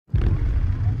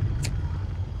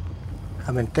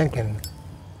I've been thinking,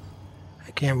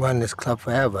 I can't run this club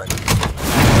forever.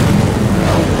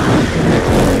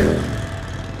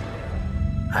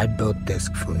 I built this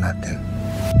for nothing.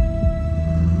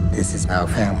 This is our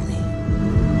family.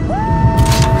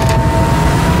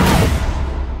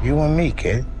 You and me,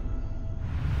 kid.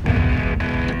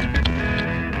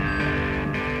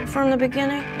 From the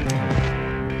beginning?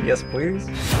 Yes, please.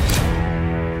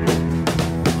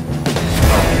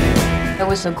 It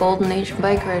was the golden age of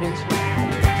bike riders.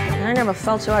 And I never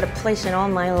felt so out of place in all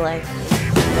my life.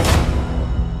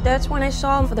 That's when I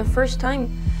saw him for the first time.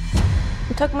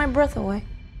 It took my breath away.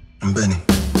 I'm Benny.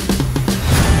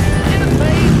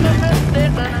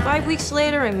 5 weeks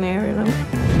later, I married him.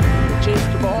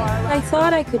 I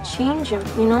thought I could change him,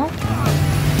 you know?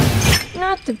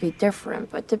 Not to be different,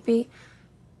 but to be,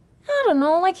 I don't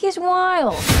know, like he's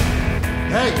wild.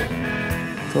 Hey!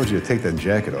 I told you to take that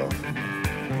jacket off.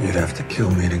 You'd have to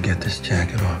kill me to get this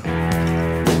jacket off.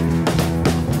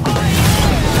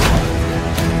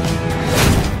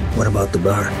 What about the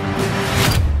bar?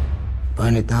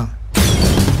 Burn it down.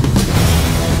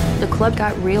 The club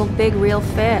got real big real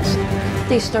fast.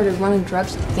 They started running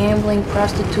drugs, gambling,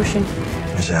 prostitution.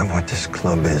 Is that what this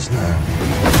club is now?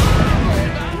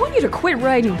 I want you to quit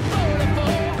riding.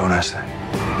 Don't ask that.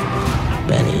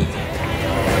 Benny.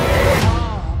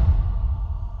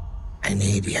 I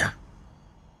need you.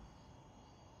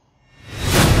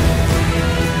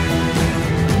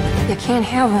 You can't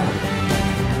have him.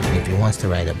 If he wants to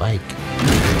ride a bike,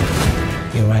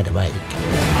 he'll ride a bike.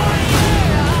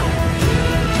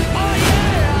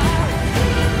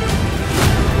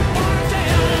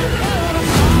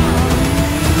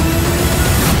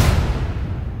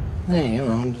 Hey, you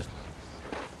know,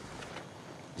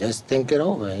 just think it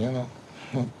over, you know.